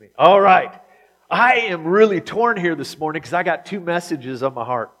All right. I am really torn here this morning because I got two messages on my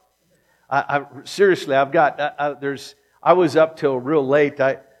heart. Seriously, I've got, I was up till real late.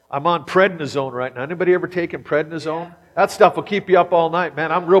 I'm on prednisone right now. Anybody ever taken prednisone? That stuff will keep you up all night,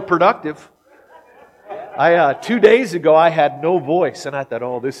 man. I'm real productive. 2 days ago, I had no voice, and I thought,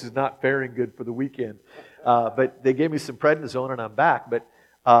 oh, this is not faring good for the weekend. But they gave me some prednisone, and I'm back. But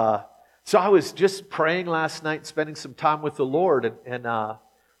so I was just praying last night, spending some time with the Lord, and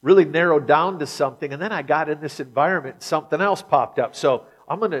really narrowed down to something. And then I got in this environment, and something else popped up. So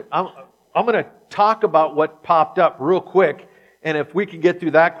I'm gonna talk about what popped up real quick, and if we can get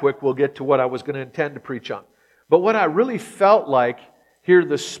through that quick, we'll get to what I was going to intend to preach on. But what I really felt like here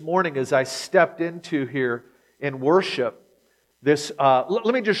this morning as I stepped into here in worship, let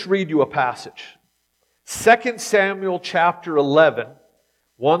me just read you a passage. 2 Samuel chapter 11,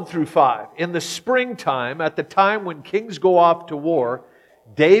 1 through 5. In the springtime, at the time when kings go off to war,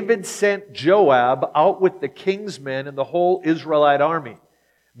 David sent Joab out with the king's men and the whole Israelite army.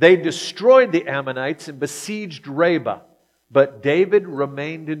 They destroyed the Ammonites and besieged Rabbah, but David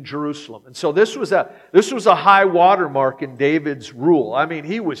remained in Jerusalem. And so this was a high watermark in David's rule. I mean,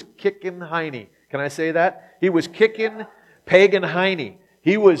 he was kicking hiney. Can I say that? He was kicking pagan hiney.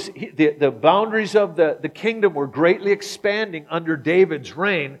 The boundaries of the kingdom were greatly expanding under David's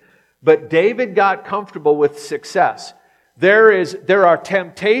reign, but David got comfortable with success. There are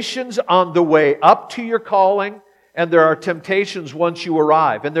temptations on the way up to your calling, and there are temptations once you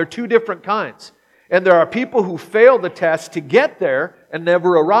arrive. And they're two different kinds. And there are people who fail the test to get there and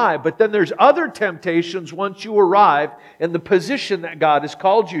never arrive. But then there's other temptations once you arrive in the position that God has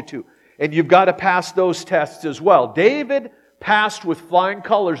called you to. And you've got to pass those tests as well. David passed with flying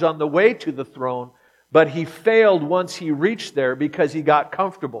colors on the way to the throne, but he failed once he reached there because he got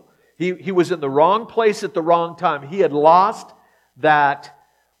comfortable. He was in the wrong place at the wrong time. He had lost that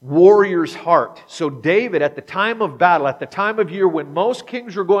warrior's heart. So David, at the time of battle, at the time of year when most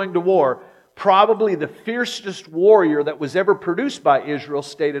kings were going to war, probably the fiercest warrior that was ever produced by Israel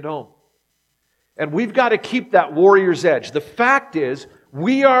stayed at home. And we've got to keep that warrior's edge. The fact is,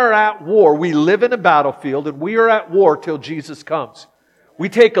 we are at war. We live in a battlefield, and we are at war till Jesus comes. We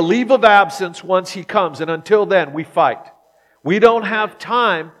take a leave of absence once He comes, and until then, we fight. We don't have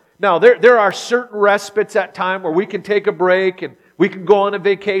time. Now, there are certain respites at time where we can take a break and we can go on a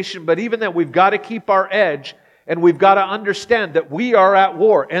vacation, but even then, we've got to keep our edge, and we've got to understand that we are at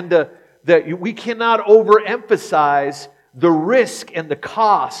war, and that we cannot overemphasize the risk and the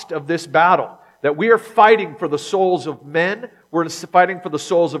cost of this battle. That we are fighting for the souls of men, we're fighting for the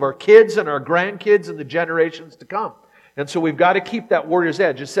souls of our kids and our grandkids and the generations to come. And so we've got to keep that warrior's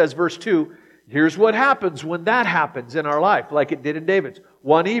edge. It says, verse 2, here's what happens when that happens in our life, like it did in David's.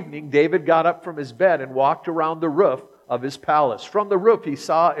 One evening, David got up from his bed and walked around the roof of his palace. From the roof, he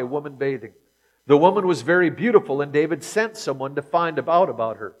saw a woman bathing. The woman was very beautiful, and David sent someone to find out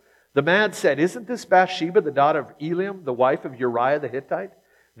about her. The man said, "Isn't this Bathsheba, the daughter of Eliam, the wife of Uriah the Hittite?"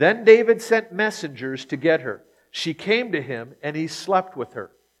 Then David sent messengers to get her. She came to him, and he slept with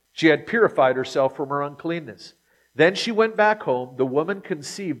her. She had purified herself from her uncleanness. Then she went back home. The woman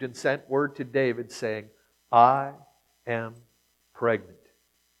conceived and sent word to David, saying, "I am pregnant."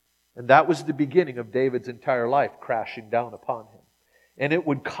 And that was the beginning of David's entire life crashing down upon him. And it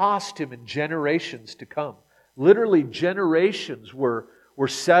would cost him in generations to come. Literally, generations were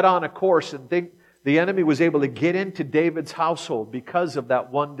set on a course, and the enemy was able to get into David's household because of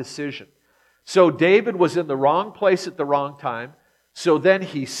that one decision. So David was in the wrong place at the wrong time. So then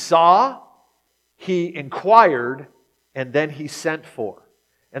he saw, he inquired, and then he sent for.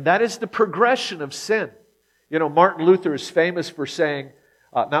 And that is the progression of sin. You know, Martin Luther is famous for saying,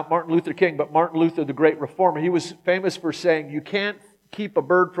 not Martin Luther King, but Martin Luther, the great reformer. He was famous for saying, you can't keep a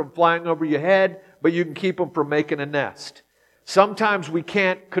bird from flying over your head, but you can keep them from making a nest. Sometimes we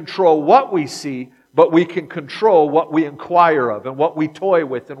can't control what we see, but we can control what we inquire of and what we toy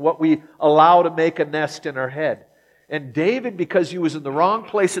with and what we allow to make a nest in our head. And David, because he was in the wrong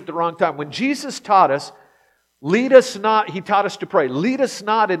place at the wrong time, when Jesus taught us, lead us not, He taught us to pray, lead us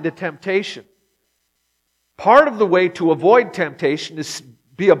not into temptation. Part of the way to avoid temptation is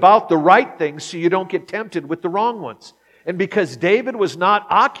be about the right things so you don't get tempted with the wrong ones. And because David was not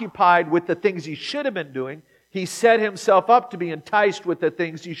occupied with the things he should have been doing, he set himself up to be enticed with the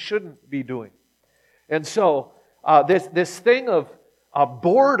things he shouldn't be doing. And so this thing of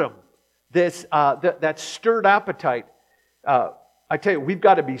boredom, that stirred appetite, I tell you, we've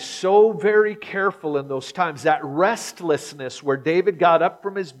got to be so very careful in those times. That restlessness where David got up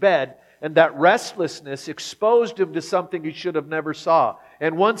from his bed, and that restlessness exposed him to something he should have never saw.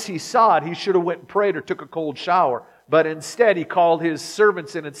 And once he saw it, he should have went and prayed or took a cold shower. But instead, he called his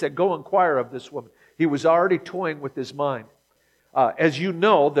servants in and said, go inquire of this woman. He was already toying with his mind. As you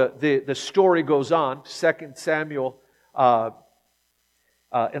know, the story goes on, 2 Samuel,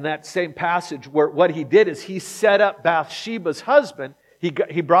 in that same passage, where what he did is he set up Bathsheba's husband.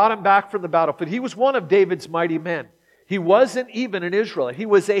 He brought him back from the battlefield. He was one of David's mighty men. He wasn't even an Israelite. He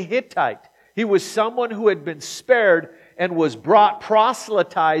was a Hittite. He was someone who had been spared and was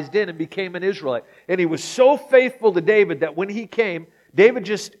proselytized in and became an Israelite. And he was so faithful to David that when he came, David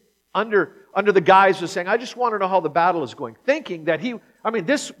just under the guise was saying, I just want to know how the battle is going. Thinking that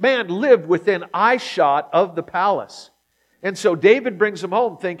this man lived within eyeshot of the palace. And so David brings him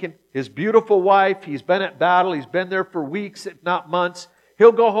home thinking, his beautiful wife, he's been at battle, he's been there for weeks, if not months.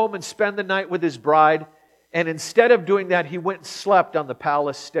 He'll go home and spend the night with his bride. And instead of doing that, he went and slept on the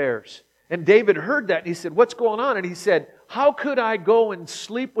palace stairs. And David heard that and he said, what's going on? And he said, how could I go and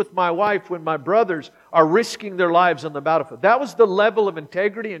sleep with my wife when my brothers are risking their lives on the battlefield? That was the level of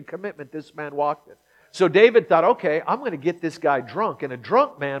integrity and commitment this man walked in. So David thought, okay, I'm going to get this guy drunk. And a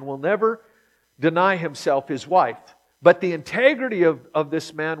drunk man will never deny himself his wife. But the integrity of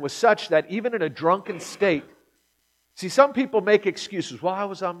this man was such that even in a drunken state, see, some people make excuses. Well, I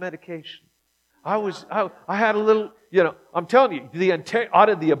was on medication. I had a little, I'm telling you, out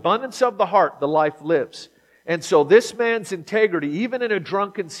of the abundance of the heart, the life lives. And so this man's integrity, even in a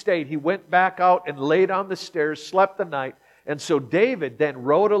drunken state, he went back out and laid on the stairs, slept the night. And so David then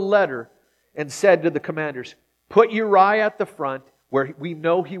wrote a letter and said to the commanders, put Uriah at the front where we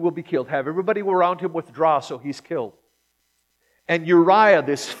know he will be killed. Have everybody around him withdraw so he's killed. And Uriah,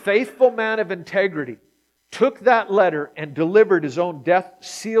 this faithful man of integrity, took that letter and delivered his own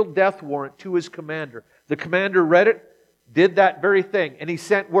sealed death warrant to his commander. The commander read it, did that very thing, and he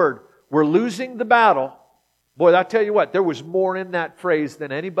sent word, we're losing the battle. Boy, I tell you what, there was more in that phrase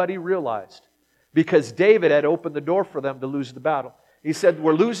than anybody realized, because David had opened the door for them to lose the battle. He said,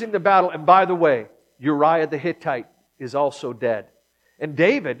 we're losing the battle, and by the way, Uriah the Hittite is also dead. And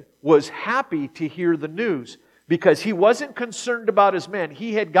David was happy to hear the news, because he wasn't concerned about his men.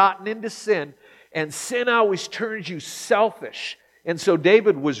 He had gotten into sin, and sin always turns you selfish. And so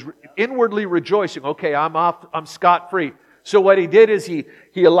David was inwardly rejoicing, okay, I'm scot-free. So what he did is he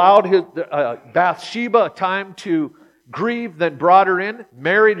allowed Bathsheba a time to grieve, then brought her in,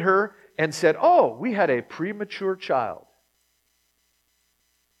 married her, and said, oh, we had a premature child.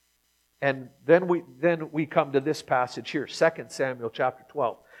 And then we come to this passage here, 2 Samuel chapter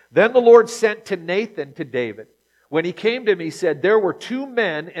 12. Then the Lord sent to Nathan to David. When he came to him, he said, there were two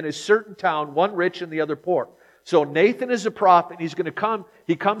men in a certain town, one rich and the other poor. So Nathan is a prophet. He's going to come.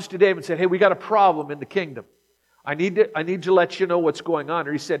 He comes to David and said, hey, we got a problem in the kingdom. I need to let you know what's going on.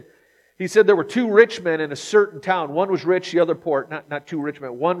 Or he said there were two rich men in a certain town. One was rich, the other poor. Not two rich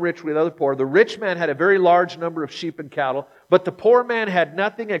men. One rich, the other poor. The rich man had a very large number of sheep and cattle, but the poor man had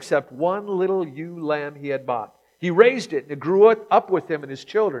nothing except one little ewe lamb he had bought. He raised it, and it grew up with him and his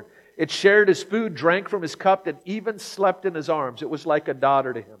children. It shared his food, drank from his cup, and even slept in his arms. It was like a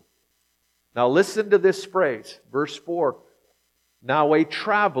daughter to him. Now listen to this phrase, verse 4. Now a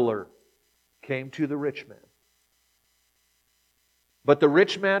traveler came to the rich man. But the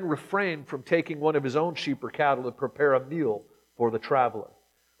rich man refrained from taking one of his own sheep or cattle to prepare a meal for the traveler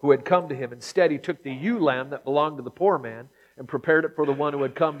who had come to him. Instead, he took the ewe lamb that belonged to the poor man and prepared it for the one who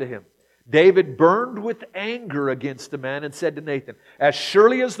had come to him. David burned with anger against the man and said to Nathan, as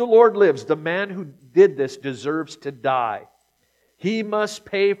surely as the Lord lives, the man who did this deserves to die. He must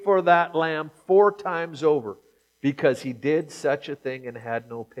pay for that lamb 4 times over, because he did such a thing and had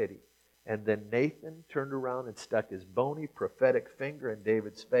no pity. And then Nathan turned around and stuck his bony prophetic finger in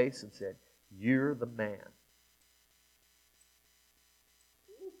David's face and said, you're the man.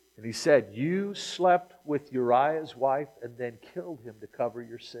 And he said, you slept with Uriah's wife and then killed him to cover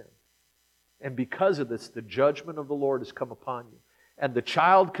your sin. And because of this, the judgment of the Lord has come upon you. And the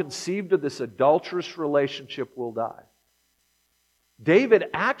child conceived of this adulterous relationship will die. David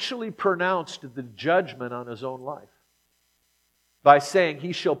actually pronounced the judgment on his own life by saying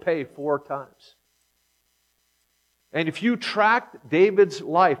he shall pay 4 times. And if you track David's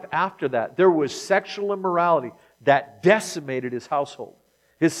life after that, there was sexual immorality that decimated his household.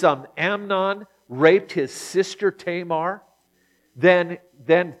 His son Amnon raped his sister Tamar. Then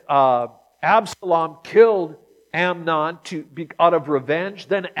Absalom killed Amnon out of revenge.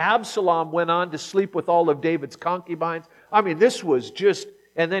 Then Absalom went on to sleep with all of David's concubines. I mean, this was just...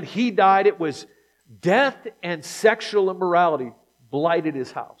 And then he died. It was death and sexual immorality blighted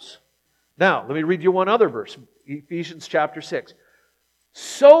his house. Now, let me read you one other verse. Ephesians chapter 6.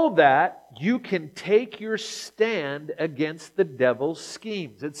 So that you can take your stand against the devil's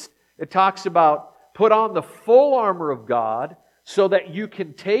schemes. It talks about put on the full armor of God so that you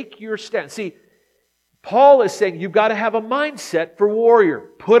can take your stand. See, Paul is saying you've got to have a mindset for warrior.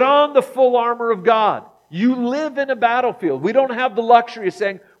 Put on the full armor of God. You live in a battlefield. We don't have the luxury of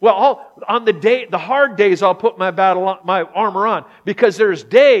saying, well, on the hard days, I'll put my armor on. Because there's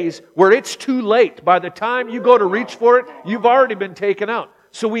days where it's too late. By the time you go to reach for it, you've already been taken out.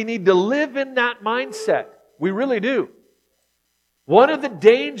 So we need to live in that mindset. We really do. One of the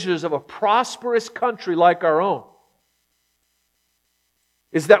dangers of a prosperous country like our own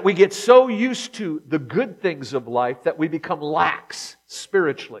is that we get so used to the good things of life that we become lax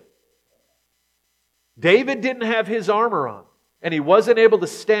spiritually. David didn't have his armor on, and he wasn't able to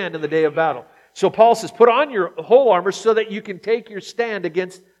stand in the day of battle. So Paul says, put on your whole armor so that you can take your stand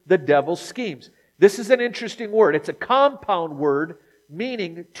against the devil's schemes. This is an interesting word. It's a compound word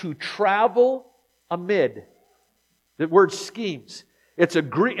meaning to travel amid. The word schemes. In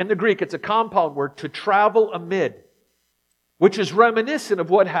the Greek, it's a compound word, to travel amid, which is reminiscent of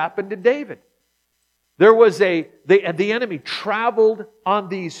what happened to David. There was the enemy traveled on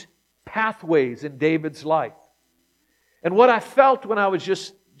these pathways in David's life. And what I felt when I was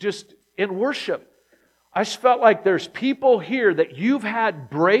just in worship, I just felt like there's people here that you've had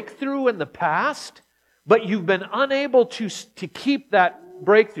breakthrough in the past, but you've been unable to keep that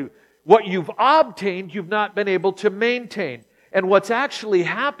breakthrough. What you've obtained, you've not been able to maintain. And what's actually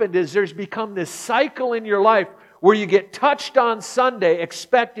happened is there's become this cycle in your life where you get touched on Sunday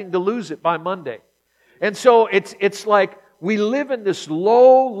expecting to lose it by Monday. And so it's like we live in this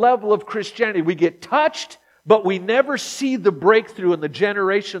low level of Christianity. We get touched, but we never see the breakthrough in the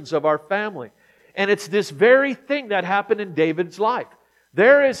generations of our family. And it's this very thing that happened in David's life.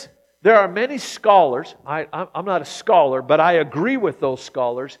 There are many scholars, I'm not a scholar, but I agree with those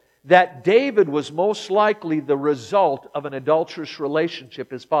scholars, that David was most likely the result of an adulterous relationship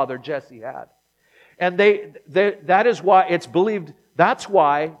his father Jesse had. And that is why it's believed, that's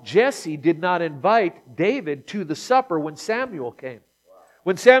why Jesse did not invite David to the supper when Samuel came.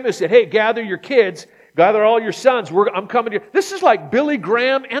 When Samuel said, hey, gather your kids, gather all your sons, I'm coming to you. This is like Billy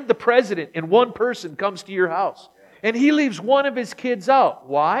Graham and the president in one person comes to your house. And he leaves one of his kids out.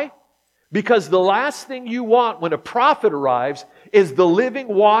 Why? Because the last thing you want when a prophet arrives is the living,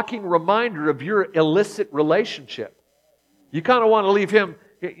 walking reminder of your illicit relationship. You kind of want to leave him,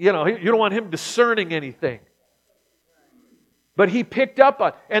 you don't want him discerning anything. But he picked up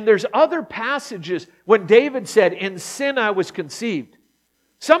on, and there's other passages when David said, in sin I was conceived.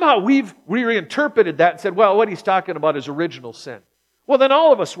 Somehow we've reinterpreted that and said, well, what he's talking about is original sin. Well, then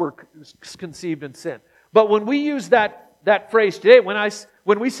all of us were conceived in sin. But when we use that phrase today,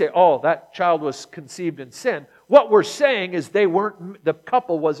 when we say, oh, that child was conceived in sin, what we're saying is the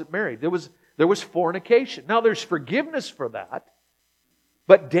couple wasn't married. There was fornication. Now there's forgiveness for that.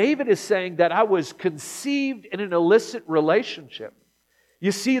 But David is saying that I was conceived in an illicit relationship.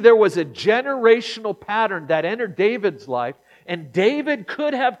 You see, there was a generational pattern that entered David's life, and David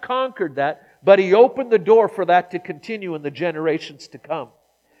could have conquered that, but he opened the door for that to continue in the generations to come.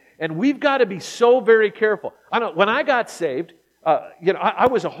 And we've got to be so very careful. When I got saved, I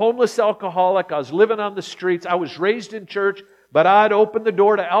was a homeless alcoholic. I was living on the streets. I was raised in church, but I'd opened the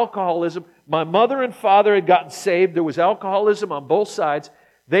door to alcoholism. My mother and father had gotten saved. There was alcoholism on both sides.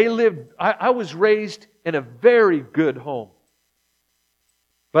 I was raised in a very good home.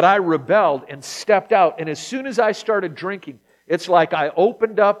 But I rebelled and stepped out. And as soon as I started drinking, it's like I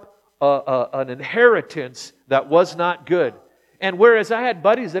opened up an inheritance that was not good. And whereas I had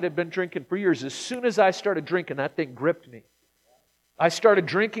buddies that had been drinking for years, as soon as I started drinking, that thing gripped me. I started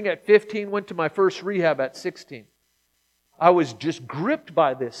drinking at 15, went to my first rehab at 16. I was just gripped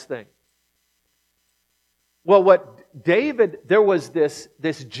by this thing. Well, there was this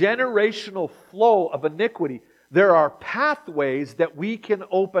generational flow of iniquity. There are pathways that we can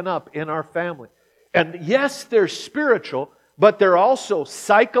open up in our family. And yes, they're spiritual, but they're also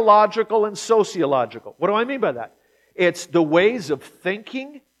psychological and sociological. What do I mean by that? It's the ways of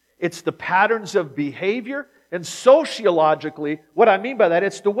thinking. It's the patterns of behavior. And sociologically, what I mean by that,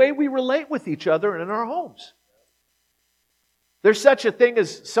 it's the way we relate with each other in our homes. There's such a thing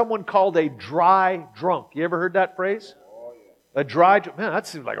as someone called a dry drunk. You ever heard that phrase? Oh, yeah. A dry drunk. Man, that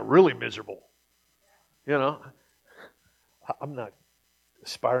seems like a really miserable. I'm not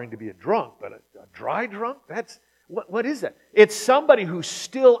aspiring to be a drunk, but a dry drunk? What is that? It's somebody who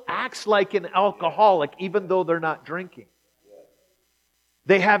still acts like an alcoholic even though they're not drinking.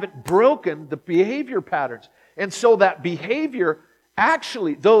 They haven't broken the behavior patterns. And so that behavior,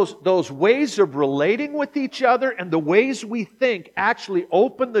 actually, those ways of relating with each other and the ways we think actually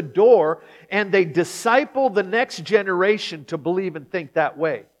open the door and they disciple the next generation to believe and think that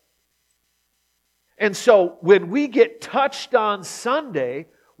way. And so when we get touched on Sunday,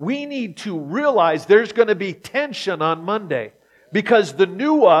 we need to realize there's going to be tension on Monday. Because the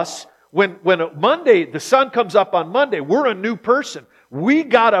new us, when Monday, the sun comes up on Monday, we're a new person. We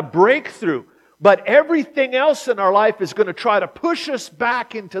got a breakthrough. But everything else in our life is going to try to push us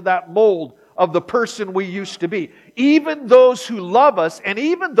back into that mold of the person we used to be. Even those who love us and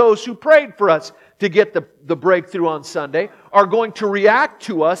even those who prayed for us to get the breakthrough on Sunday are going to react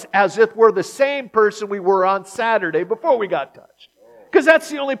to us as if we're the same person we were on Saturday before we got touched. Because that's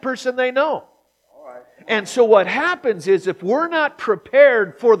the only person they know. And so what happens is if we're not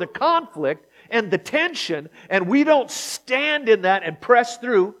prepared for the conflict and the tension and we don't stand in that and press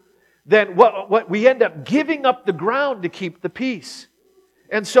through, then what we end up giving up the ground to keep the peace.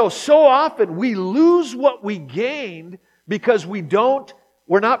 And so often we lose what we gained because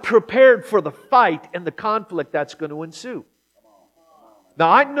we're not prepared for the fight and the conflict that's going to ensue.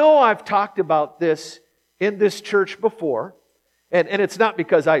 Now I know I've talked about this in this church before, and it's not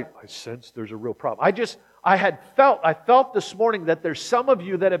because I sense there's a real problem. I felt this morning that there's some of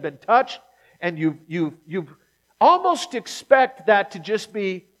you that have been touched, and you've almost expect that to just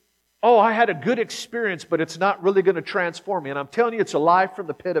be, oh, I had a good experience, but it's not really going to transform me. And I'm telling you, it's a lie from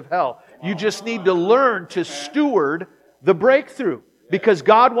the pit of hell. You just need to learn to steward the breakthrough. Because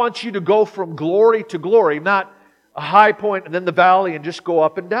God wants you to go from glory to glory, not a high point and then the valley and just go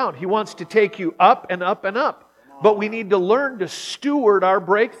up and down. He wants to take you up and up and up. But we need to learn to steward our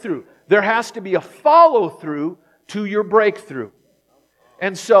breakthrough. There has to be a follow-through to your breakthrough.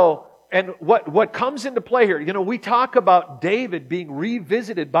 And what comes into play here, we talk about David being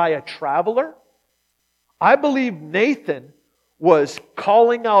revisited by a traveler. I believe Nathan was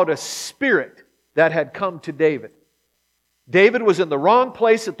calling out a spirit that had come to David. David was in the wrong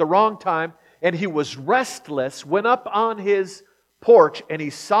place at the wrong time, and he was restless, went up on his porch, and he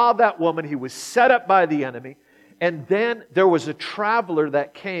saw that woman. He was set up by the enemy. And then there was a traveler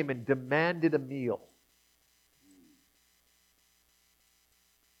that came and demanded a meal.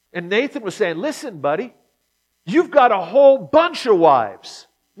 And Nathan was saying, listen, buddy, you've got a whole bunch of wives.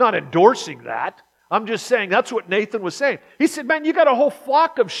 Not endorsing that. I'm just saying that's what Nathan was saying. He said, man, you got a whole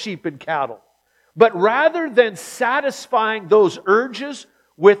flock of sheep and cattle. But rather than satisfying those urges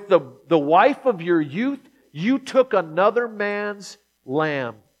with the wife of your youth, you took another man's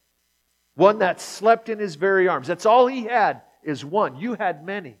lamb. One that slept in his very arms. That's all he had is one. You had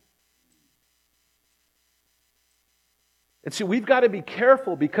many. And see, we've got to be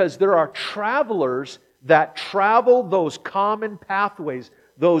careful because there are travelers that travel those common pathways,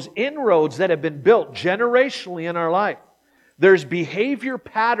 those inroads that have been built generationally in our life. There's behavior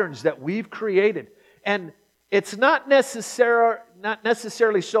patterns that we've created. And it's not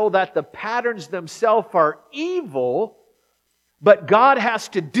necessarily so that the patterns themselves are evil, but God has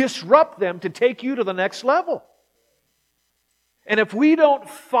to disrupt them to take you to the next level. And if we don't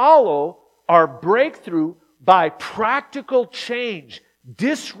follow our breakthrough by practical change,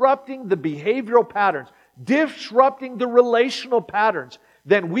 disrupting the behavioral patterns, disrupting the relational patterns,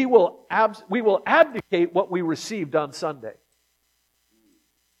 then we will abdicate what we received on Sunday.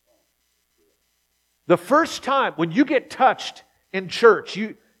 The first time when you get touched in church,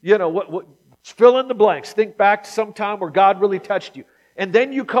 fill in the blanks. Think back to some time where God really touched you. And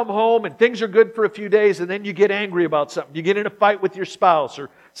then you come home and things are good for a few days and then you get angry about something. You get in a fight with your spouse or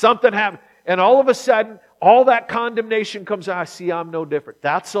something happens. And all of a sudden, all that condemnation comes out. I see I'm no different.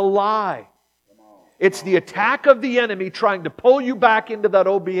 That's a lie. It's the attack of the enemy trying to pull you back into that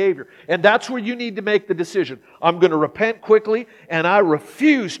old behavior. And that's where you need to make the decision. I'm going to repent quickly and I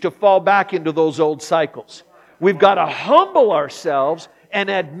refuse to fall back into those old cycles. We've got to humble ourselves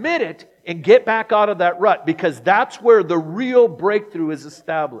and admit it and get back out of that rut because that's where the real breakthrough is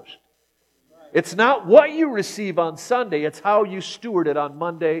established. It's not what you receive on Sunday, it's how you steward it on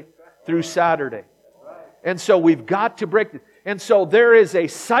Monday through Saturday. And so we've got to break it. And so there is a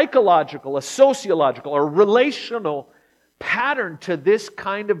psychological, a sociological, a relational pattern to this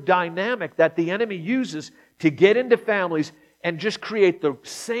kind of dynamic that the enemy uses to get into families and just create the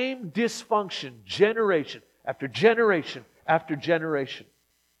same dysfunction generation after generation after generation.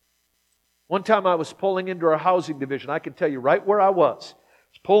 One time I was pulling into our housing division. I can tell you right where I was.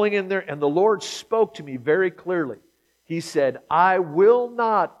 I was pulling in there and the Lord spoke to me very clearly. He said, I will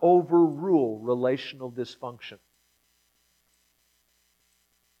not overrule relational dysfunction.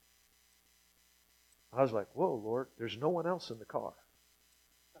 I was like, whoa, Lord, there's no one else in the car.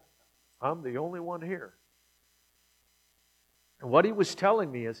 I'm the only one here. And what He was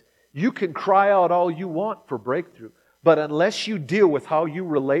telling me is, you can cry out all you want for breakthrough, but unless you deal with how you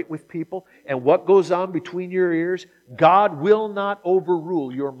relate with people and what goes on between your ears, God will not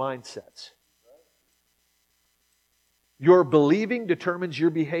overrule your mindsets. Your believing determines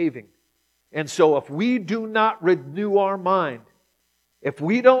your behaving. And so if we do not renew our mind, if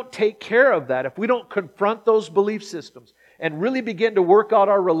we don't take care of that, if we don't confront those belief systems and really begin to work out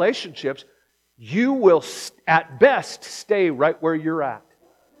our relationships, you will at best stay right where you're at.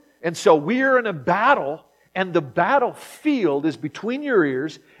 And so we are in a battle, and the battlefield is between your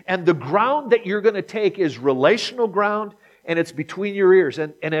ears, and the ground that you're going to take is relational ground, and it's between your ears.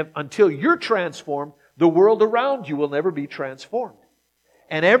 And until you're transformed, the world around you will never be transformed.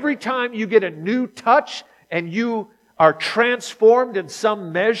 And every time you get a new touch and you are transformed in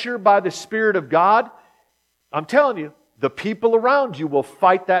some measure by the Spirit of God, I'm telling you, the people around you will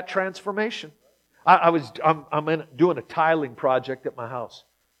fight that transformation. I'm doing a tiling project at my house.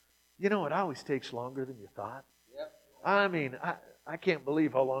 You know, it always takes longer than you thought. Yep. I mean, I can't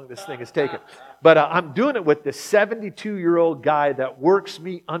believe how long this thing has taken. But I'm doing it with this 72-year-old guy that works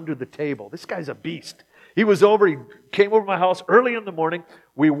me under the table. This guy's a beast. He came over to my house early in the morning.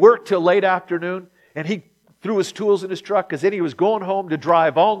 We worked till late afternoon, and he threw his tools in his truck because then he was going home to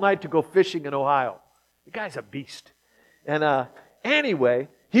drive all night to go fishing in Ohio. The guy's a beast. And anyway,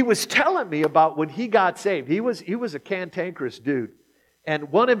 he was telling me about when he got saved. He was a cantankerous dude.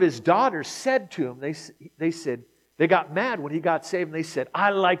 And one of his daughters said to him, they said, they got mad when he got saved, and they said, I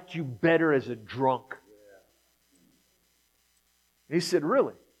liked you better as a drunk. And he said,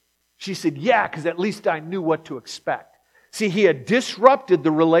 really? She said, yeah, because at least I knew what to expect. See, he had disrupted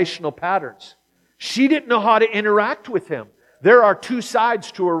the relational patterns. She didn't know how to interact with him. There are two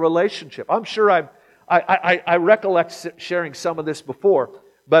sides to a relationship. I'm sure I recollect sharing some of this before.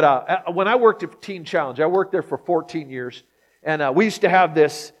 But when I worked at Teen Challenge, I worked there for 14 years. And we used to have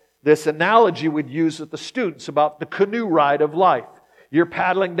this analogy we'd use with the students about the canoe ride of life. You're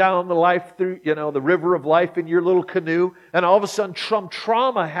paddling down the life through, the river of life in your little canoe, and all of a sudden some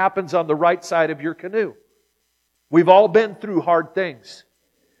trauma happens on the right side of your canoe. We've all been through hard things.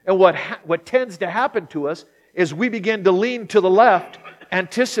 And what tends to happen to us is we begin to lean to the left,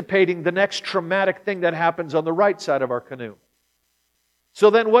 anticipating the next traumatic thing that happens on the right side of our canoe. So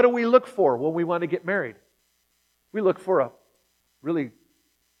then what do we look for when we want to get married? We look for a really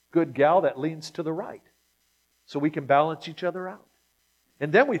good gal that leans to the right so we can balance each other out.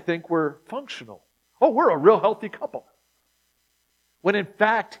 And then we think we're functional. Oh, we're a real healthy couple. When in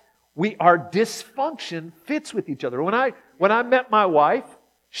fact, our dysfunction fits with each other. When I met my wife,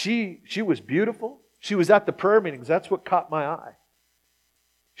 she was beautiful. She was at the prayer meetings. That's what caught my eye.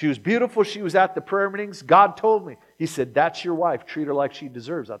 She was beautiful. She was at the prayer meetings. God told me. He said, that's your wife. Treat her like she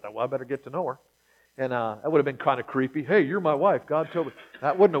deserves. I thought, well, I better get to know her. And that would have been kind of creepy. Hey, you're my wife. God told me.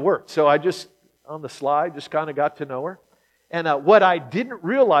 That wouldn't have worked. So I just, on the slide, just kind of got to know her. And what I didn't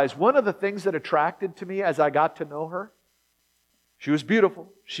realize, one of the things that attracted to me as I got to know her, she was beautiful.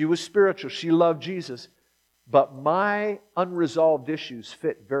 She was spiritual. She loved Jesus. But my unresolved issues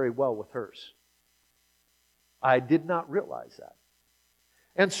fit very well with hers. I did not realize that.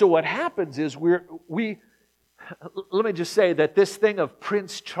 And so what happens is let me just say that this thing of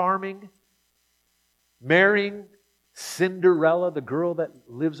Prince Charming marrying Cinderella, the girl that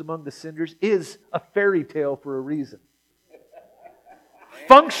lives among the cinders, is a fairy tale for a reason.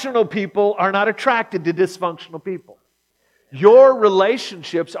 Functional people are not attracted to dysfunctional people. Your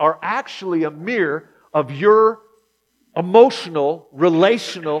relationships are actually a mirror of your emotional,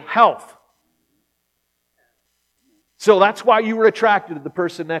 relational health. So that's why you were attracted to the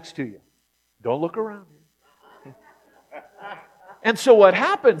person next to you. Don't look around. And so what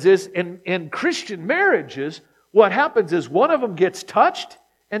happens is, in Christian marriages, what happens is one of them gets touched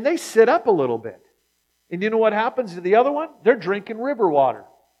and they sit up a little bit. And you know what happens to the other one? They're drinking river water.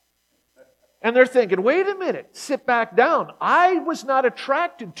 And they're thinking, wait a minute, sit back down. I was not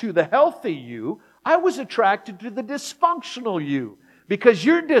attracted to the healthy you. I was attracted to the dysfunctional you. Because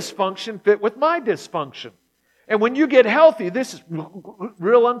your dysfunction fit with my dysfunction. And when you get healthy, this is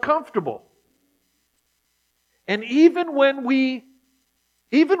real uncomfortable. And even when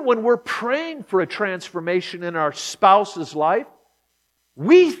we're praying for a transformation in our spouse's life,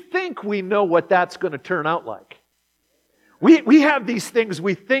 we think we know what that's going to turn out like. We have these things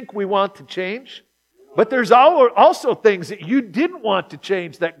we think we want to change, but there's also things that you didn't want to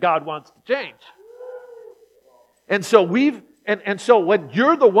change that God wants to change. And so so when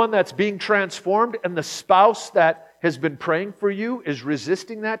you're the one that's being transformed and the spouse that has been praying for you is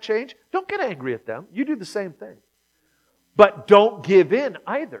resisting that change, don't get angry at them. You do the same thing. But don't give in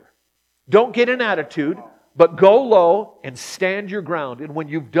either. Don't get an attitude, but go low and stand your ground. And when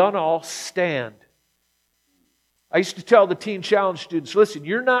you've done all, stand. I used to tell the Teen Challenge students, listen,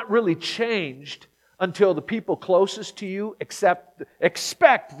 you're not really changed until the people closest to you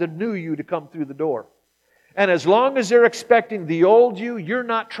expect the new you to come through the door. And as long as they're expecting the old you, you're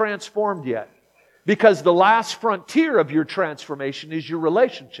not transformed yet. Because the last frontier of your transformation is your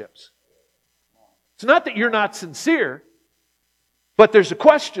relationships. It's not that you're not sincere, but there's a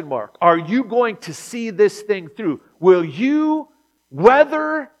question mark. Are you going to see this thing through? Will you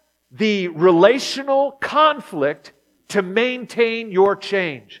weather the relational conflict to maintain your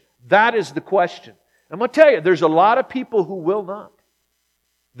change? That is the question. I'm going to tell you, there's a lot of people who will not.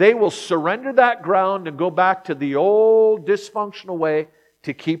 They will surrender that ground and go back to the old dysfunctional way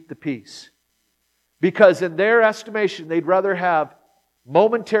to keep the peace. Because in their estimation, they'd rather have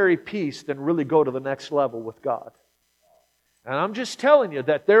momentary peace than really go to the next level with God. And I'm just telling you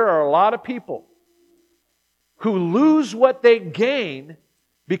that there are a lot of people who lose what they gain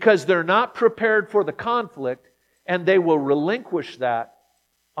because they're not prepared for the conflict, and they will relinquish that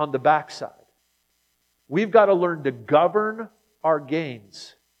on the backside. We've got to learn to govern our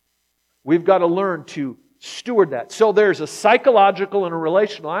gains. We've got to learn to steward that. So there's a psychological and a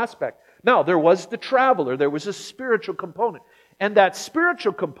relational aspect. Now, there was the traveler. There was a spiritual component. And that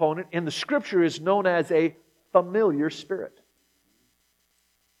spiritual component in the Scripture is known as a familiar spirit.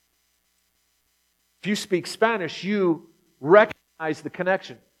 If you speak Spanish, you recognize the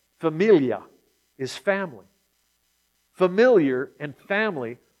connection. Familia is family. Familiar and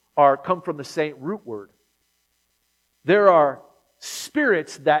family come from the same root word. There are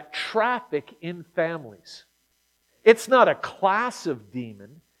spirits that traffic in families. It's not a class of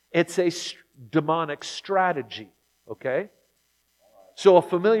demon. It's a demonic strategy. Okay? So a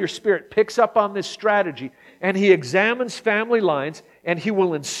familiar spirit picks up on this strategy and he examines family lines and he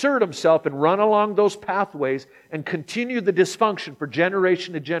will insert himself and run along those pathways and continue the dysfunction for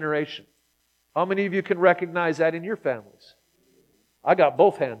generation to generation. How many of you can recognize that in your families? I got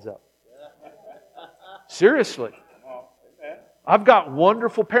both hands up. Seriously. I've got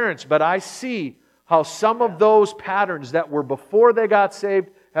wonderful parents, but I see how some of those patterns that were before they got saved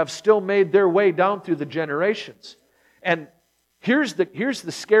have still made their way down through the generations. And here's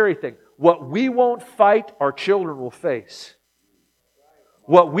the scary thing. What we won't fight, our children will face.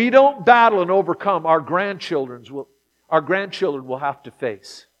 What we don't battle and overcome, our grandchildren will have to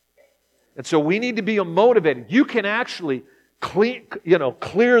face. And so we need to be motivated. You can actually clear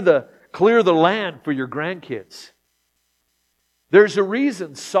the land for your grandkids. There's a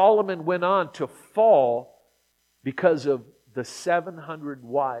reason Solomon went on to fall because of the 700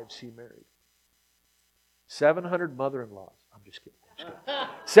 wives he married. 700 mother-in-laws. I'm just kidding.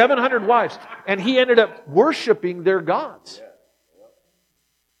 700 wives. And he ended up worshiping their gods.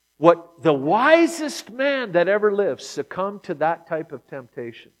 What the wisest man that ever lived succumbed to that type of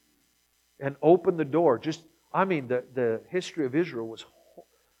temptation and opened the door. The history of Israel was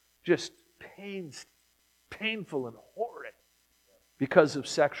just painful and horrid because of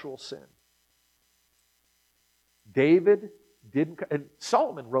sexual sin. David didn't, and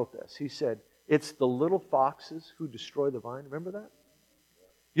Solomon wrote this. He said, it's the little foxes who destroy the vine. Remember that?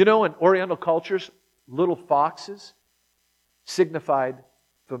 You know, in Oriental cultures, little foxes signified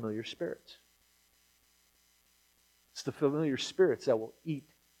familiar spirits. It's the familiar spirits that will eat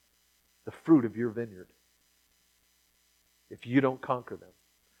the fruit of your vineyard if you don't conquer them.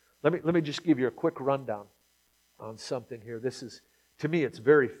 Let me just give you a quick rundown on something here. This is, to me, it's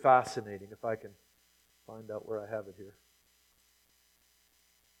very fascinating. If I can find out where I have it here.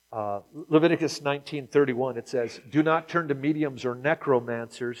 Leviticus 19:31, it says, do not turn to mediums or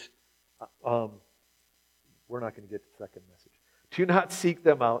necromancers. We're not going to get to the second message. Do not seek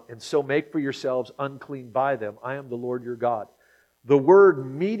them out, and so make for yourselves unclean by them. I am the Lord your God. The word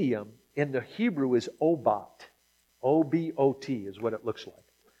medium in the Hebrew is obat. O-B-O-T is what it looks like.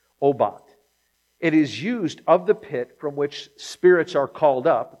 Obat. It is used of the pit from which spirits are called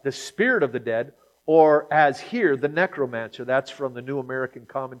up, the spirit of the dead, or as here, the necromancer. That's from the New American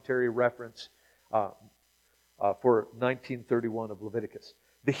Commentary reference for 1931 of Leviticus.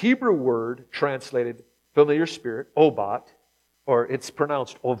 The Hebrew word translated familiar spirit, obat, or it's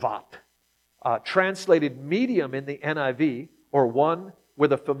pronounced ovat, translated medium in the NIV, or one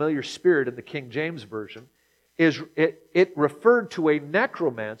with a familiar spirit in the King James Version, it referred to a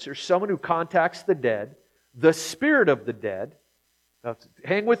necromancer, someone who contacts the dead, the spirit of the dead. Now,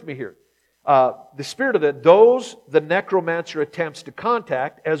 hang with me here. The spirit of those the necromancer attempts to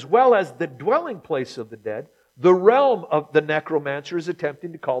contact, as well as the dwelling place of the dead, the realm of the necromancer is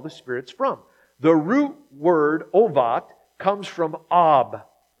attempting to call the spirits from. The root word, ovat, comes from ab,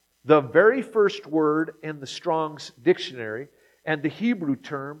 the very first word in the Strong's dictionary, and the Hebrew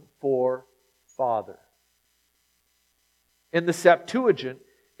term for father. In the Septuagint,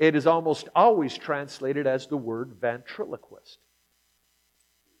 it is almost always translated as the word ventriloquist.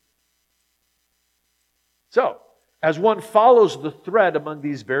 So, as one follows the thread among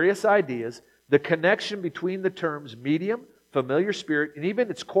these various ideas, the connection between the terms medium, familiar spirit, and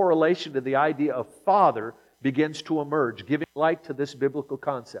even its correlation to the idea of father begins to emerge, giving light to this biblical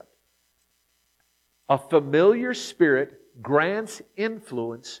concept. A familiar spirit grants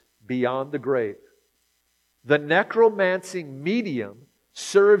influence beyond the grave. The necromancing medium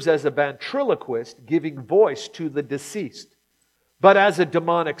serves as a ventriloquist, giving voice to the deceased. But as a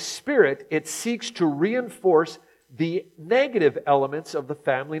demonic spirit, it seeks to reinforce the negative elements of the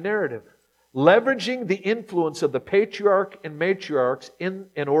family narrative, leveraging the influence of the patriarch and matriarchs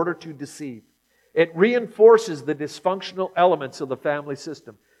in order to deceive. It reinforces the dysfunctional elements of the family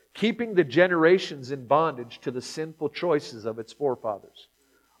system, keeping the generations in bondage to the sinful choices of its forefathers.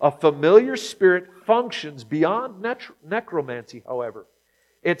 A familiar spirit functions beyond necromancy, however.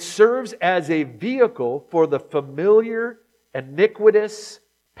 It serves as a vehicle for the familiar, iniquitous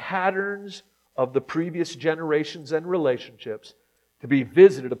patterns of the previous generations and relationships to be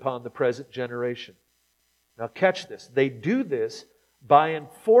visited upon the present generation. Now catch this. They do this by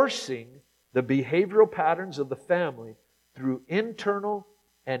enforcing the behavioral patterns of the family through internal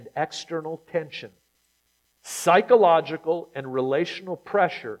and external tension, psychological and relational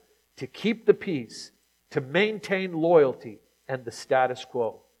pressure to keep the peace, to maintain loyalty and the status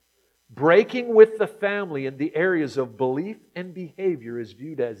quo. Breaking with the family in the areas of belief and behavior is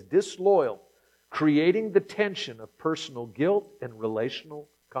viewed as disloyal, creating the tension of personal guilt and relational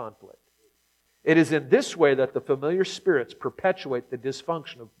conflict. It is in this way that the familiar spirits perpetuate the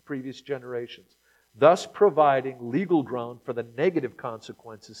dysfunction of previous generations, thus providing legal ground for the negative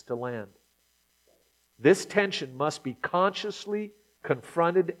consequences to land. This tension must be consciously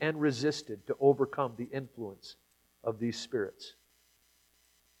confronted and resisted to overcome the influence of these spirits.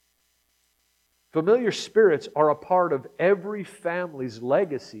 Familiar spirits are a part of every family's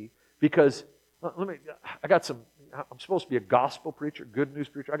legacy because, I'm supposed to be a gospel preacher, good news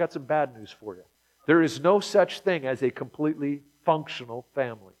preacher. I got some bad news for you. There is no such thing as a completely functional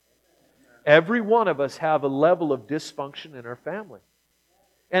family. Every one of us have a level of dysfunction in our family.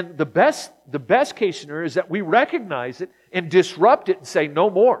 And the best case scenario is that we recognize it and disrupt it and say, no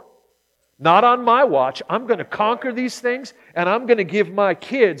more. Not on my watch. I'm going to conquer these things and I'm going to give my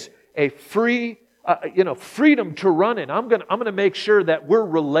kids a freedom to run in. I'm going to make sure that we're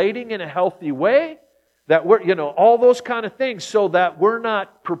relating in a healthy way, that we're, all those kind of things so that we're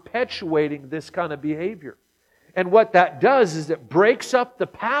not perpetuating this kind of behavior. And what that does is it breaks up the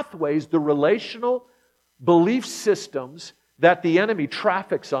pathways, the relational belief systems that the enemy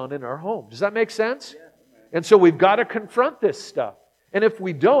traffics on in our home. Does that make sense? And so we've got to confront this stuff. And if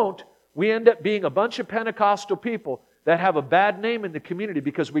we don't, we end up being a bunch of Pentecostal people that have a bad name in the community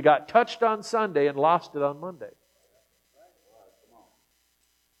because we got touched on Sunday and lost it on Monday.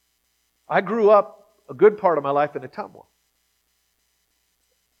 I grew up a good part of my life in Ottumwa.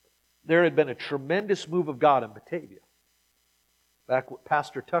 There had been a tremendous move of God in Batavia. Back when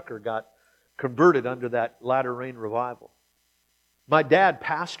Pastor Tucker got converted under that latter rain revival. My dad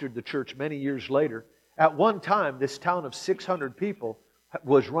pastored the church many years later. At one time, this town of 600 people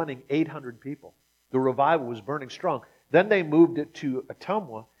was running 800 people. The revival was burning strong. Then they moved it to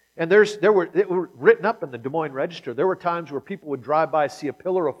Ottumwa. And it were written up in the Des Moines Register. There were times where people would drive by, see a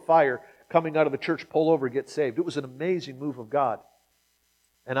pillar of fire coming out of the church, pull over, get saved. It was an amazing move of God.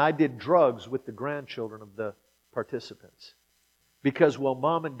 And I did drugs with the grandchildren of the participants. Because while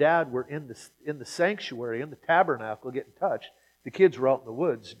Mom and Dad were in the sanctuary, in the tabernacle, getting touched, the kids were out in the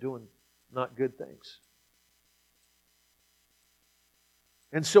woods doing not good things.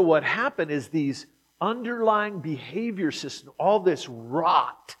 And so what happened is these underlying behavior systems, all this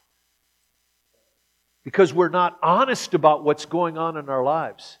rot, because we're not honest about what's going on in our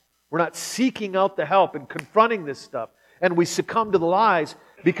lives. We're not seeking out the help and confronting this stuff. And we succumb to the lies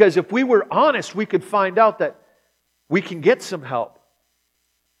because if we were honest, we could find out that we can get some help.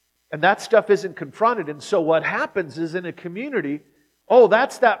 And that stuff isn't confronted. And so what happens is in a community,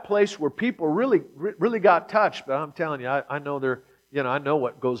 that's that place where people really got touched. But I'm telling you, I know I know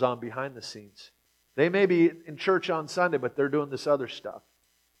what goes on behind the scenes. They may be in church on Sunday, but they're doing this other stuff.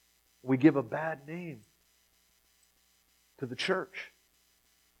 We give a bad name to the church.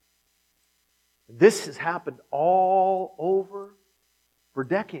 This has happened all over for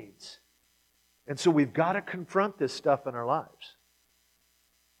decades. And so we've got to confront this stuff in our lives.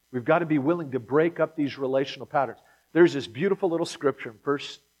 We've got to be willing to break up these relational patterns. There's this beautiful little scripture in 1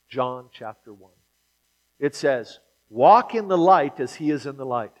 John chapter 1. It says, "Walk in the light as He is in the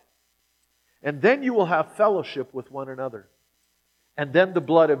light. And then you will have fellowship with one another. And then the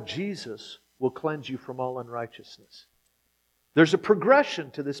blood of Jesus will cleanse you from all unrighteousness." There's a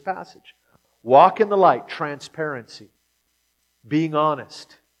progression to this passage. Walk in the light, transparency, being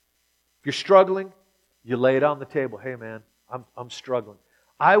honest. If you're struggling, you lay it on the table. Hey man, I'm struggling.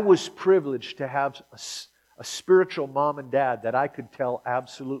 I was privileged to have a spiritual mom and dad that I could tell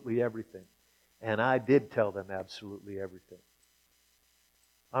absolutely everything. And I did tell them absolutely everything.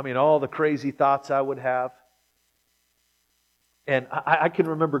 I mean, all the crazy thoughts I would have. And I can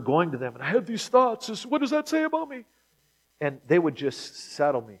remember going to them, and I had these thoughts. What does that say about me? And they would just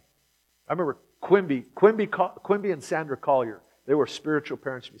settle me. I remember Quimby and Sandra Collier. They were spiritual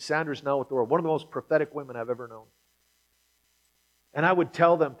parents to me. Sandra's now with the Lord. One of the most prophetic women I've ever known. And I would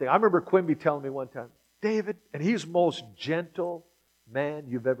tell them things. I remember Quimby telling me one time, David, and he's the most gentle man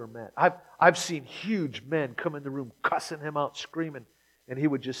you've ever met. I've seen huge men come in the room cussing him out, screaming, and he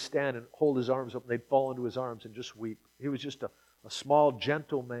would just stand and hold his arms up, and they'd fall into his arms and just weep. He was just a small,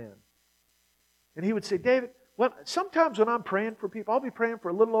 gentle man. And he would say, David, sometimes when I'm praying for people, I'll be praying for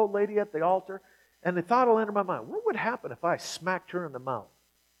a little old lady at the altar, and the thought will enter my mind, what would happen if I smacked her in the mouth?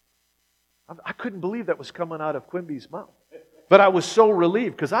 I couldn't believe that was coming out of Quimby's mouth. But I was so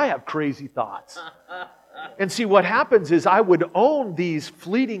relieved because I have crazy thoughts. And see, what happens is I would own these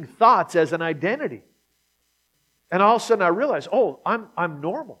fleeting thoughts as an identity. And all of a sudden I realized, I'm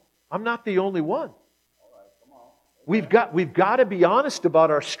normal. I'm not the only one. We've got to be honest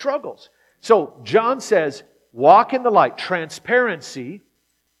about our struggles. So John says, walk in the light, transparency,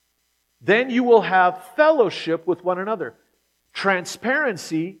 then you will have fellowship with one another.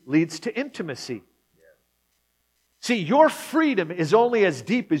 Transparency leads to intimacy. See, your freedom is only as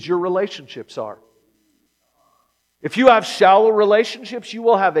deep as your relationships are. If you have shallow relationships, you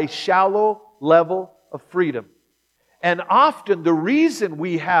will have a shallow level of freedom. And often the reason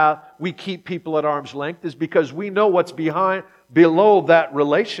we keep people at arm's length is because we know what's below that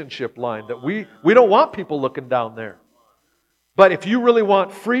relationship line. That we don't want people looking down there. But if you really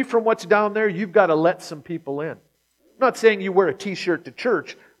want free from what's down there, you've got to let some people in. I'm not saying you wear a t-shirt to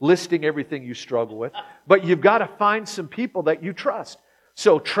church listing everything you struggle with, but you've got to find some people that you trust.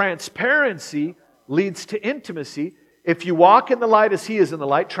 So transparency leads to intimacy. If you walk in the light as He is in the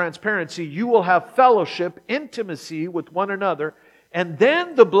light, transparency, you will have fellowship, intimacy with one another, and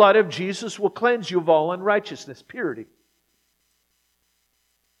then the blood of Jesus will cleanse you of all unrighteousness, purity.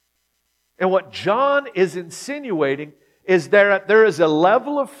 And what John is insinuating is that there is a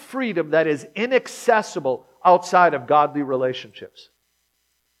level of freedom that is inaccessible outside of godly relationships.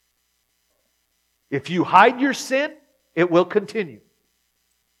 If you hide your sin, it will continue.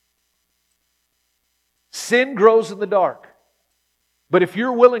 Sin grows in the dark. But if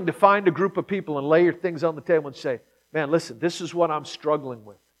you're willing to find a group of people and lay your things on the table and say, man, listen, this is what I'm struggling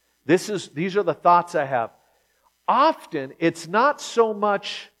with. These are the thoughts I have. Often, it's not so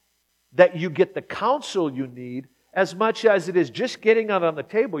much that you get the counsel you need as much as it is just getting it on the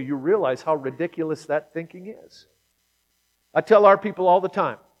table, you realize how ridiculous that thinking is. I tell our people all the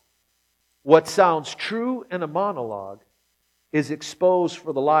time, what sounds true in a monologue is exposed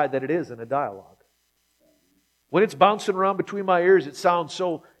for the lie that it is in a dialogue. When it's bouncing around between my ears, it sounds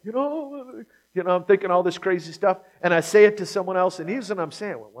so, I'm thinking all this crazy stuff, and I say it to someone else, and even I'm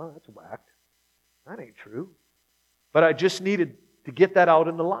saying, well, that's whacked. That ain't true. But I just needed to get that out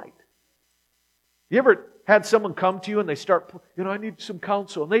in the light. You ever had someone come to you and they start, I need some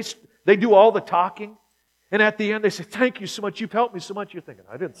counsel, and they do all the talking, and at the end they say, thank you so much, you've helped me so much. You're thinking,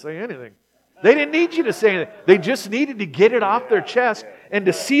 I didn't say anything. They didn't need you to say anything. They just needed to get it off their chest and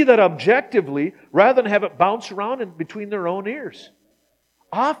to see that objectively rather than have it bounce around in between their own ears.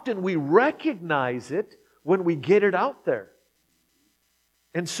 Often we recognize it when we get it out there.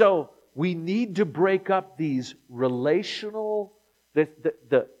 And so we need to break up these relational,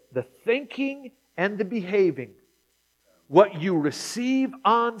 the thinking and the behaving. What you receive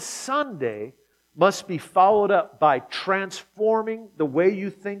on Sunday must be followed up by transforming the way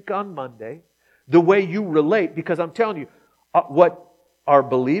you think on Monday, the way you relate, because I'm telling you, what our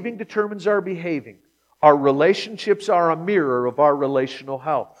believing determines our behaving. Our relationships are a mirror of our relational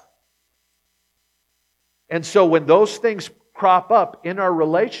health. And so when those things crop up in our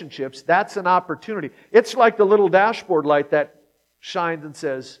relationships, that's an opportunity. It's like the little dashboard light that shines and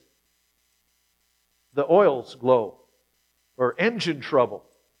says, the oil's low, or engine trouble.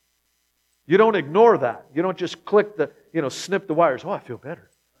 You don't ignore that. You don't just click snip the wires. Oh, I feel better.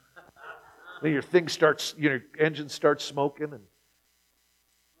 Then your engine starts smoking.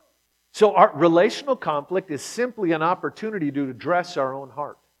 So our relational conflict is simply an opportunity to address our own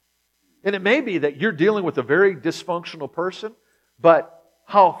heart. And it may be that you're dealing with a very dysfunctional person, but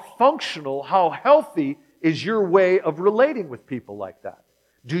how functional, how healthy is your way of relating with people like that?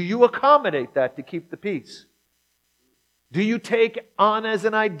 Do you accommodate that to keep the peace? Do you take on as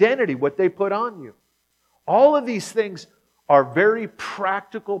an identity what they put on you? All of these things are very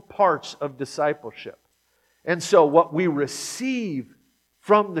practical parts of discipleship. And so what we receive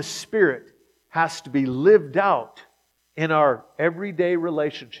from the Spirit has to be lived out in our everyday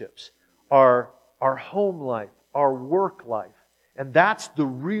relationships, our home life, our work life. And that's the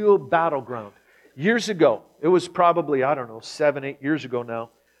real battleground. Years ago, it was probably, 7, 8 years ago now,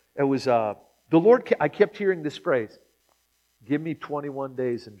 it was, the Lord, I kept hearing this phrase, give me 21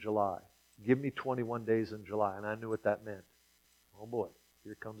 days in July. Give me 21 days in July. And I knew what that meant. Oh boy,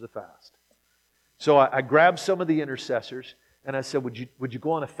 here comes a fast. So I grabbed some of the intercessors and I said, would you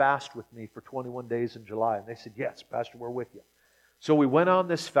go on a fast with me for 21 days in July? And they said, yes, Pastor, we're with you. So we went on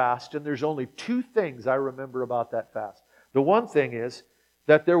this fast, and there's only 2 things I remember about that fast. The one thing is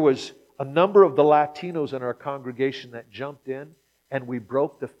that there was a number of the Latinos in our congregation that jumped in, and we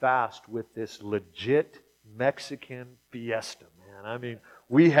broke the fast with this legit Mexican fiesta, man. I mean,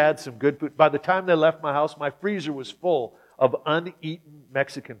 we had some good food. By the time they left my house, my freezer was full of uneaten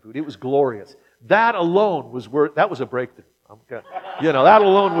Mexican food. It was glorious. That alone was that was a breakthrough. That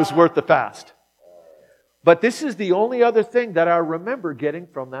alone was worth the fast. But this is the only other thing that I remember getting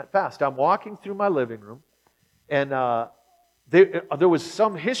from that fast. I'm walking through my living room, and there was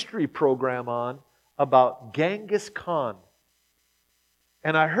some history program on about Genghis Khan.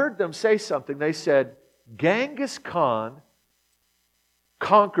 And I heard them say something. They said, Genghis Khan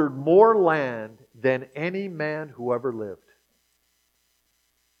conquered more land than any man who ever lived.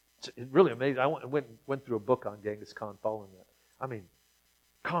 It's really amazing. I went through a book on Genghis Khan following that. I mean,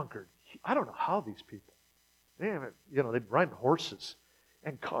 conquered. I don't know how these people, they'd ride horses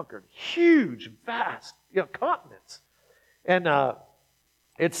and conquered huge, vast, continents. And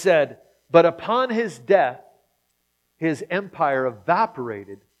it said, but upon his death, his empire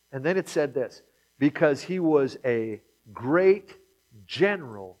evaporated. And then it said this, because he was a great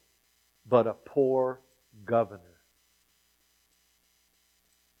general, but a poor governor.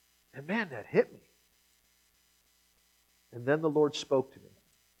 And man, that hit me. And then the Lord spoke to me.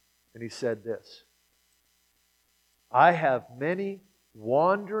 And He said this, I have many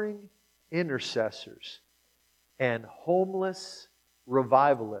wandering intercessors and homeless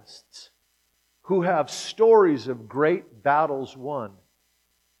revivalists who have stories of great battles won,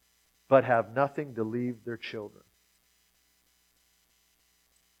 but have nothing to leave their children.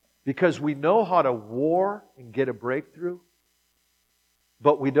 Because we know how to war and get a breakthrough,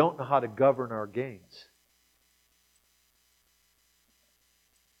 but we don't know how to govern our gains.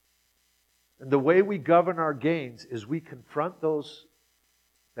 And the way we govern our gains is we confront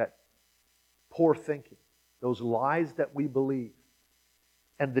that poor thinking, those lies that we believe,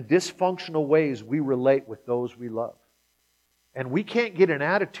 and the dysfunctional ways we relate with those we love. And we can't get an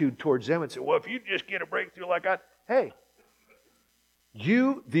attitude towards them and say, well, if you just get a breakthrough like that, hey,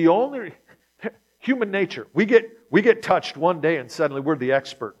 human nature, we get touched one day and suddenly we're the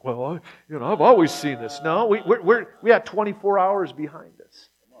expert. Well, I've always seen this. No, we have 24 hours behind us.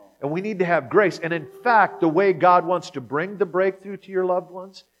 And we need to have grace. And in fact, the way God wants to bring the breakthrough to your loved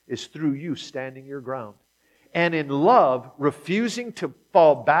ones is through you standing your ground. And in love, refusing to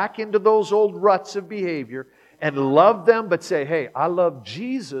fall back into those old ruts of behavior and love them, but say, hey, I love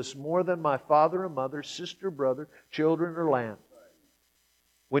Jesus more than my father and mother, sister, brother, children, or land.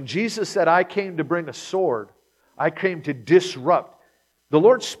 When Jesus said, I came to bring a sword, I came to disrupt. The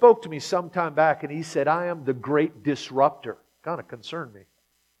Lord spoke to me some time back and He said, I am the great disruptor. Kind of concerned me.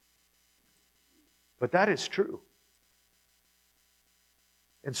 But that is true.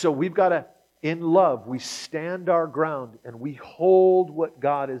 And so we've got to, in love, we stand our ground and we hold what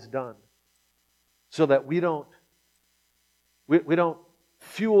God has done so that we don't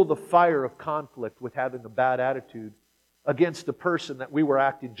fuel the fire of conflict with having a bad attitude against the person that we were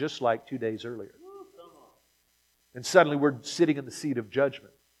acting just like 2 days earlier. And suddenly we're sitting in the seat of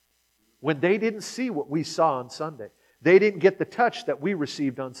judgment. When they didn't see what we saw on Sunday. They didn't get the touch that we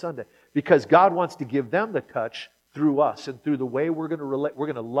received on Sunday. Because God wants to give them the touch through us and through the way we're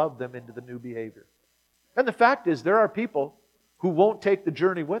going to love them into the new behavior. And the fact is, there are people who won't take the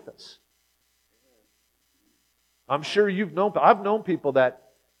journey with us. I'm sure I've known people that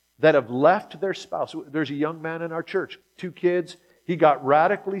have left their spouse. There's a young man in our church, 2 kids. He got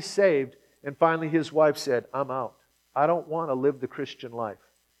radically saved, and finally his wife said, I'm out. I don't want to live the Christian life.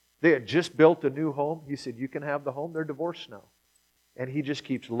 They had just built a new home. He said, you can have the home. They're divorced now. And he just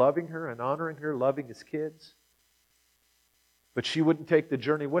keeps loving her and honoring her, loving his kids. But she wouldn't take the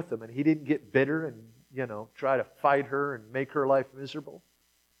journey with him. And he didn't get bitter and, try to fight her and make her life miserable.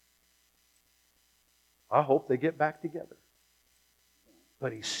 I hope they get back together.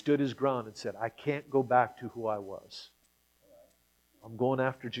 But he stood his ground and said, I can't go back to who I was. I'm going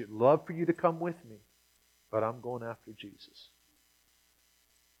after Jesus. Love for you to come with me, but I'm going after Jesus.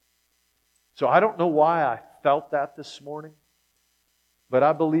 So I don't know why I felt that this morning, but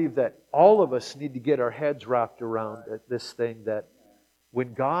I believe that all of us need to get our heads wrapped around this thing, that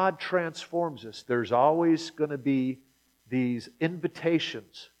when God transforms us, there's always going to be these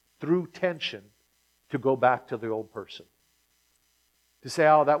invitations through tension to go back to the old person. To say,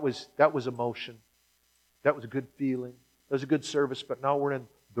 oh, that was emotion. That was a good feeling. That was a good service, but now we're in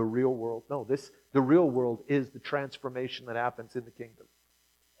the real world. No, the real world is the transformation that happens in the kingdom.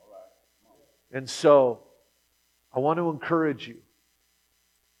 And so, I want to encourage you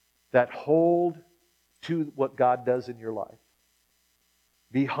that hold to what God does in your life.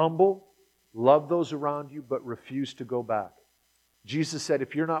 Be humble, love those around you, but refuse to go back. Jesus said,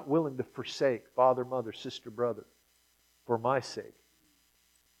 if you're not willing to forsake father, mother, sister, brother, for my sake.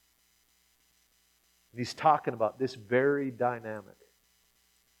 And He's talking about this very dynamic.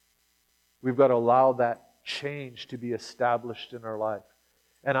 We've got to allow that change to be established in our life.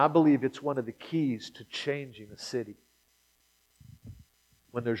 And I believe it's one of the keys to changing a city.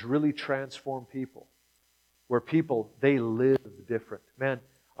 When there's really transformed people, where people, they live different. Man,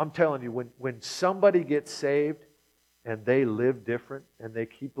 I'm telling you, when somebody gets saved and they live different and they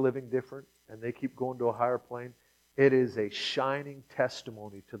keep living different and they keep going to a higher plane, it is a shining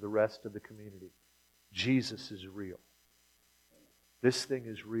testimony to the rest of the community. Jesus is real. This thing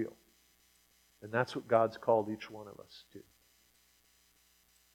is real. And that's what God's called each one of us to.